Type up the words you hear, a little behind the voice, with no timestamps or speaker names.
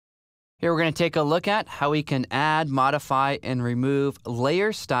Here we're going to take a look at how we can add, modify, and remove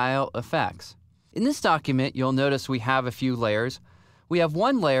layer style effects. In this document, you'll notice we have a few layers. We have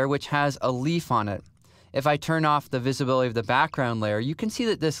one layer which has a leaf on it. If I turn off the visibility of the background layer, you can see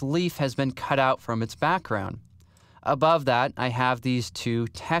that this leaf has been cut out from its background. Above that, I have these two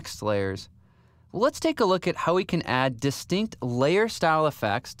text layers. Well, let's take a look at how we can add distinct layer style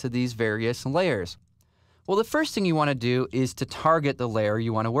effects to these various layers. Well, the first thing you want to do is to target the layer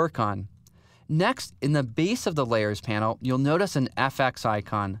you want to work on. Next, in the base of the Layers panel, you'll notice an FX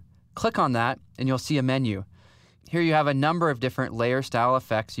icon. Click on that and you'll see a menu. Here you have a number of different layer style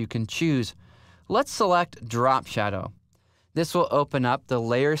effects you can choose. Let's select Drop Shadow. This will open up the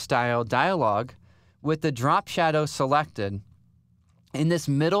Layer Style dialog with the drop shadow selected. In this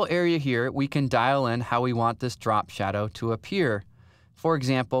middle area here, we can dial in how we want this drop shadow to appear. For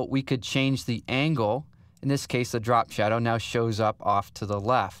example, we could change the angle. In this case, the drop shadow now shows up off to the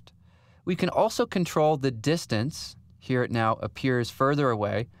left. We can also control the distance. Here it now appears further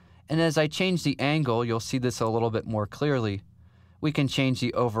away. And as I change the angle, you'll see this a little bit more clearly. We can change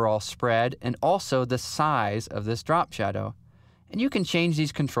the overall spread and also the size of this drop shadow. And you can change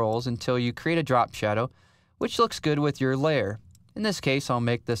these controls until you create a drop shadow, which looks good with your layer. In this case, I'll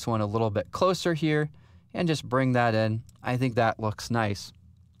make this one a little bit closer here and just bring that in. I think that looks nice.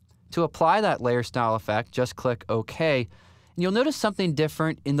 To apply that layer style effect, just click OK. And you'll notice something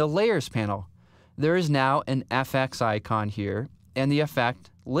different in the Layers panel. There is now an FX icon here and the effect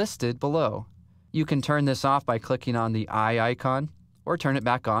listed below. You can turn this off by clicking on the eye icon or turn it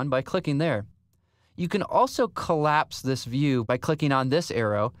back on by clicking there. You can also collapse this view by clicking on this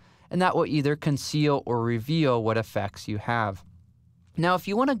arrow, and that will either conceal or reveal what effects you have. Now, if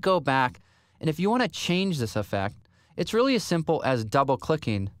you want to go back and if you want to change this effect, it's really as simple as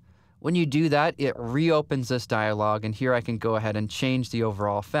double-clicking. When you do that, it reopens this dialog, and here I can go ahead and change the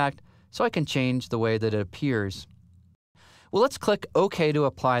overall effect, so I can change the way that it appears. Well, let's click OK to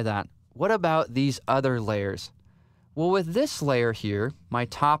apply that. What about these other layers? Well, with this layer here, my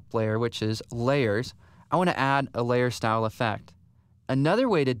top layer, which is Layers, I want to add a layer style effect. Another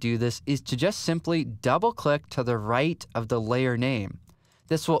way to do this is to just simply double-click to the right of the layer name.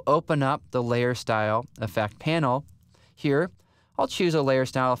 This will open up the Layer Style Effect panel. Here, I'll choose a Layer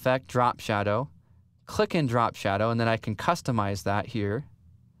Style Effect Drop Shadow, click in Drop Shadow, and then I can customize that here.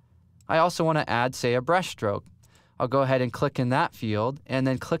 I also want to add, say, a brush stroke. I'll go ahead and click in that field, and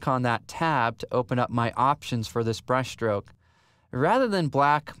then click on that tab to open up my options for this brush stroke. Rather than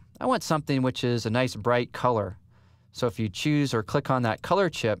black, I want something which is a nice bright color. So if you choose or click on that color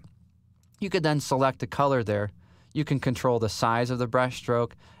chip, you could then select a color there. You can control the size of the brush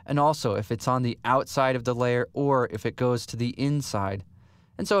stroke, and also if it's on the outside of the layer or if it goes to the inside.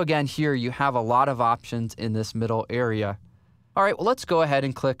 And so again, here you have a lot of options in this middle area. All right, well, let's go ahead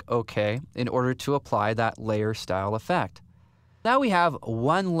and click OK in order to apply that layer style effect. Now we have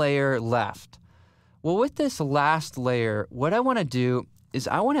one layer left. Well, with this last layer, what I want to do is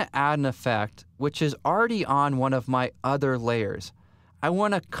I want to add an effect which is already on one of my other layers. I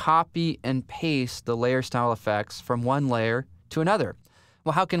want to copy and paste the layer style effects from one layer to another.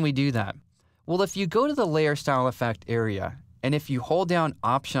 Well, how can we do that? Well, if you go to the layer style effect area, and if you hold down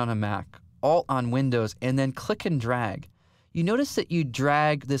Option on a Mac, Alt on Windows, and then click and drag, you notice that you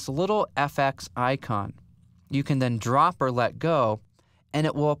drag this little FX icon. You can then drop or let go, and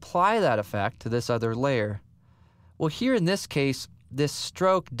it will apply that effect to this other layer. Well, here in this case, this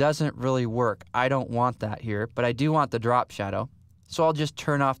stroke doesn't really work. I don't want that here, but I do want the drop shadow. So I'll just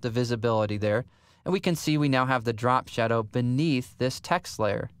turn off the visibility there, and we can see we now have the drop shadow beneath this text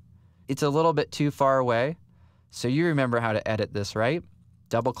layer. It's a little bit too far away, so you remember how to edit this, right?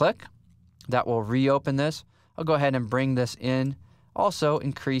 Double click. That will reopen this. I'll go ahead and bring this in. Also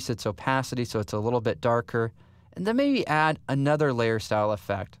increase its opacity so it's a little bit darker, and then maybe add another layer style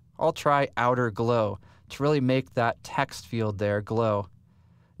effect. I'll try Outer Glow to really make that text field there glow.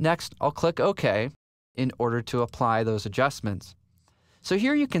 Next, I'll click OK in order to apply those adjustments. So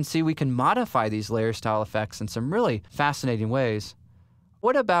here you can see we can modify these layer style effects in some really fascinating ways.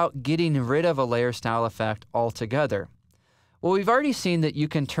 What about getting rid of a layer style effect altogether? Well, we've already seen that you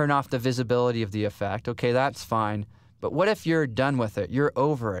can turn off the visibility of the effect. Okay, that's fine. But what if you're done with it? You're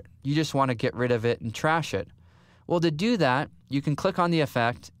over it. You just want to get rid of it and trash it. Well, to do that, you can click on the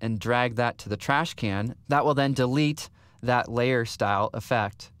effect and drag that to the trash can. That will then delete that layer style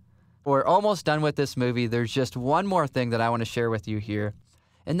effect. We're almost done with this movie. There's just one more thing that I want to share with you here,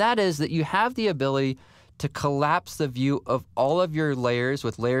 and that is that you have the ability to collapse the view of all of your layers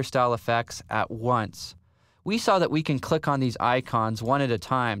with layer style effects at once. We saw that we can click on these icons one at a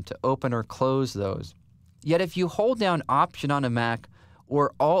time to open or close those. Yet if you hold down Option on a Mac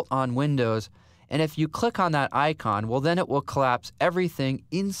or Alt on Windows, and if you click on that icon, well, then it will collapse everything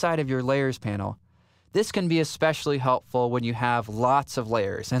inside of your Layers panel. This can be especially helpful when you have lots of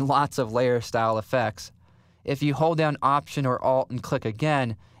layers and lots of layer style effects. If you hold down Option or Alt and click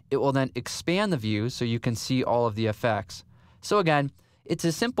again, it will then expand the view so you can see all of the effects. So again, it's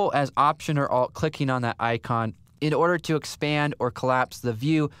as simple as Option or Alt clicking on that icon in order to expand or collapse the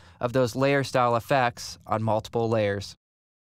view of those layer style effects on multiple layers.